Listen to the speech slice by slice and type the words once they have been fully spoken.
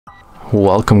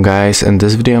Welcome guys, in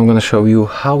this video I'm gonna show you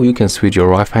how you can switch your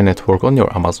Wi-Fi network on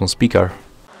your Amazon speaker.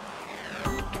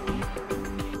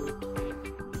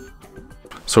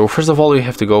 So first of all you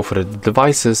have to go for the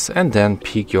devices and then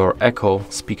pick your Echo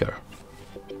speaker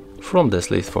from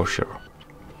this list for sure.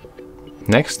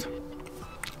 Next,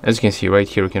 as you can see right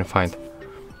here you can find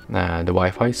the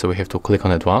Wi-Fi, so we have to click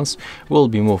on it once. We'll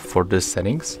be moved for this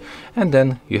settings and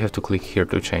then you have to click here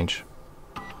to change.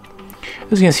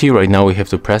 As you can see right now we have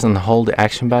to press and hold the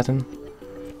action button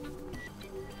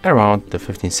around the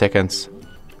 15 seconds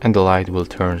and the light will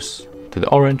turn to the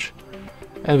orange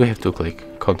and we have to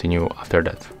click continue after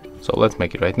that. So let's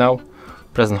make it right now.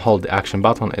 Press and hold the action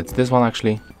button, it's this one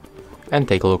actually, and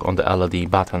take a look on the LED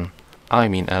button,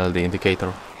 LED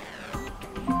indicator.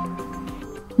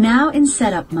 Now in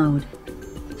setup mode.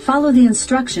 Follow the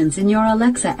instructions in your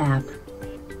Alexa app.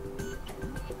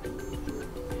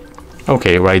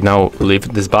 Okay, right now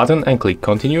leave this button and click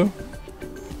continue.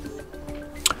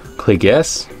 Click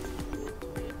yes.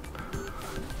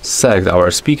 Select our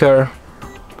speaker.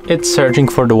 It's searching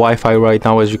for the Wi-Fi right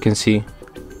now, as you can see.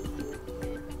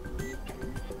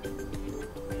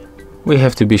 We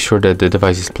have to be sure that the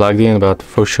device is plugged in, but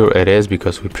for sure it is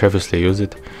because we previously used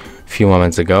it a few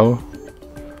moments ago.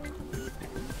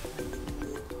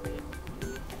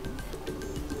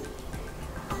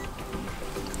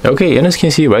 Okay, and as you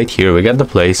can see right here we got the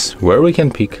place where we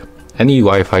can pick any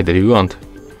Wi-Fi that you want.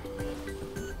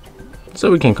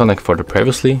 So we can connect for the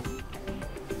previously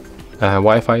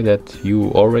Wi-Fi that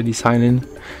you already signed in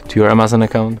to your Amazon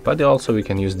account, but also we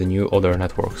can use the new other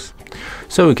networks.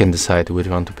 So we can decide which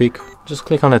one to pick. Just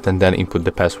click on it and then input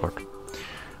the password.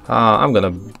 I'm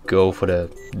gonna go for the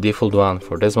default one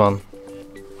for this one.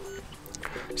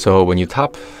 So when you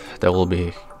tap, that will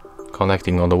be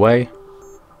connecting on the way.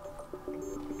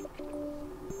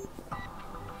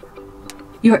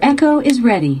 Your Echo is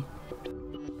ready.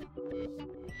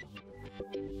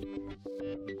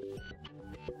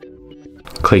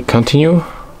 Click continue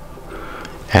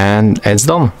and it's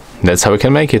done. That's how you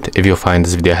can make it. If you find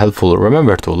this video helpful,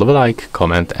 remember to leave a like,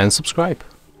 comment and subscribe.